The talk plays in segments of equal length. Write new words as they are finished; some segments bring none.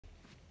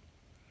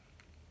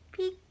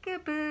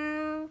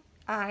Peekaboo,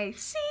 I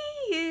see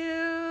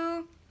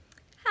you.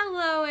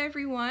 Hello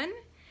everyone,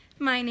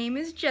 my name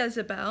is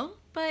Jezzebelle,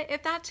 but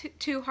if that's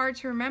too hard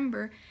to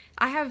remember,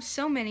 I have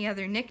so many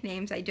other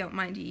nicknames I don't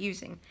mind you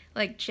using,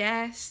 like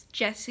Jess,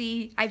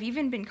 Jessie, I've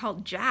even been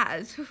called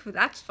Jazz.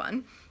 That's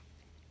fun.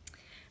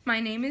 My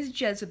name is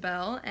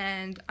Jezzebelle,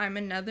 and I'm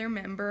another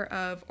member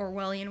of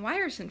Orwellian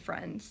Wires and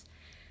Friends.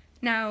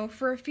 Now,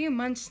 for a few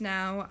months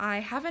now, I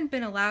haven't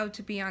been allowed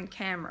to be on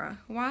camera.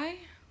 Why?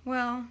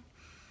 Well,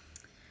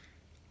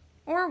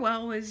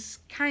 Orwell was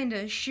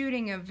kinda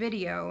shooting a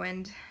video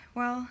and,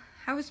 well,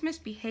 I was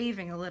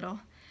misbehaving a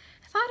little.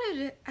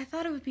 I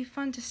thought it would be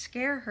fun to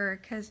scare her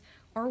because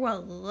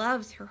Orwell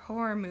loves her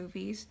horror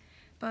movies,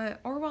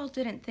 but Orwell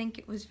didn't think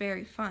it was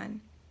very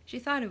fun. She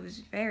thought it was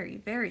very,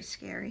 very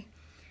scary.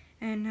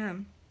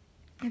 And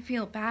I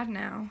feel bad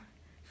now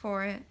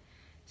for it.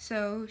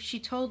 So she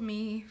told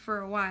me for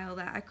a while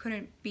that I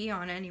couldn't be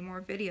on any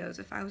more videos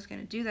if I was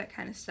going to do that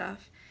kind of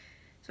stuff.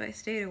 So I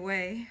stayed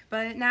away.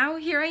 But now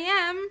here I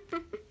am.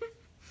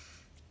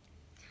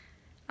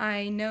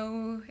 I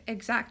know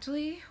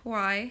exactly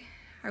why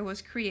I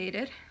was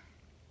created.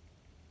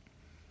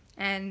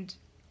 And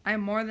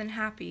I'm more than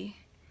happy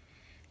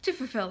to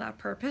fulfill that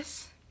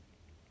purpose.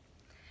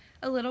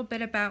 A little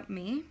bit about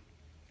me.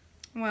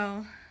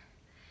 Well,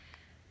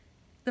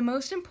 the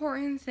most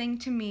important thing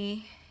to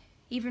me,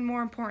 even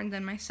more important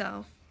than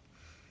myself,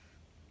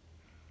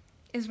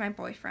 is my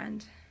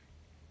boyfriend.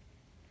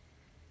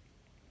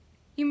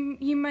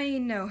 You may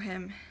know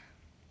him.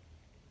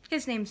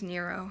 His name's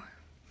Nero.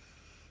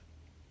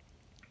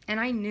 And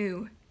I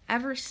knew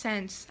ever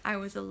since I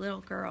was a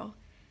little girl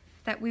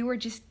that we were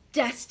just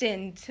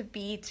destined to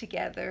be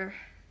together.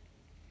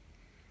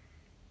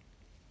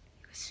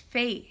 It was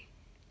fate.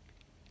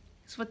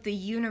 It's what the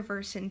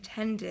universe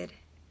intended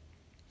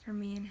for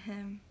me and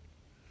him.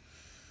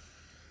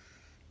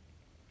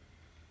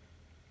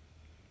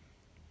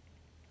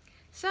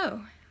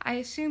 So, I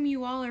assume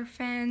you all are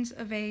fans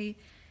of a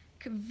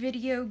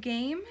video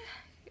game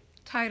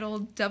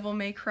titled Devil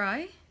May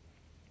Cry?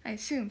 I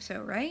assume so,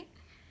 right?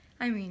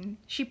 I mean,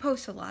 she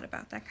posts a lot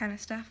about that kind of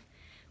stuff.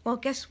 Well,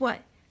 guess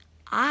what?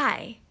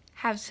 I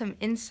have some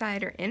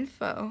insider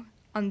info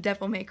on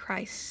Devil May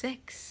Cry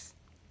 6.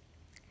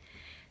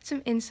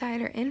 Some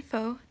insider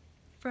info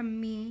from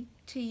me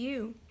to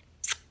you.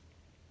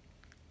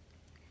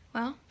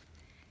 Well,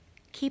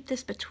 keep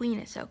this between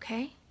us,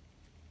 okay?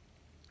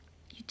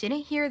 You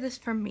didn't hear this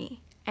from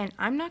me, and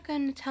I'm not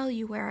going to tell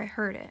you where I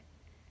heard it.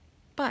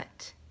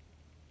 But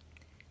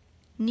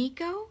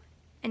Nico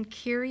and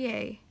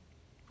Kyrie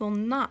will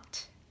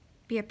not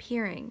be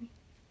appearing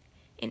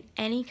in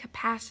any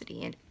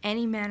capacity, in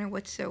any manner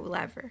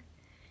whatsoever,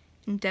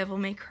 in Devil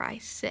May Cry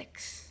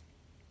 6.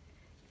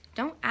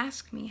 Don't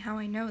ask me how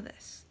I know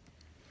this.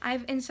 I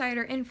have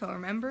insider info,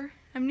 remember?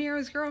 I'm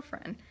Nero's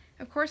girlfriend.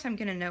 Of course I'm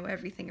gonna know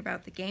everything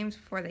about the games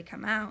before they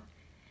come out.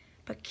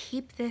 But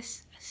keep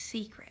this a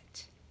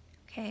secret,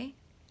 okay?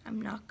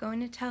 I'm not going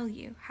to tell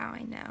you how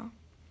I know.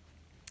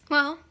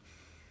 Well,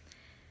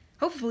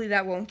 hopefully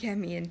that won't get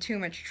me in too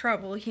much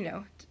trouble. You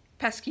know,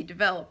 pesky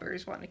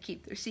developers want to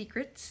keep their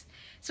secrets.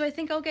 So I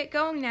think I'll get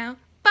going now.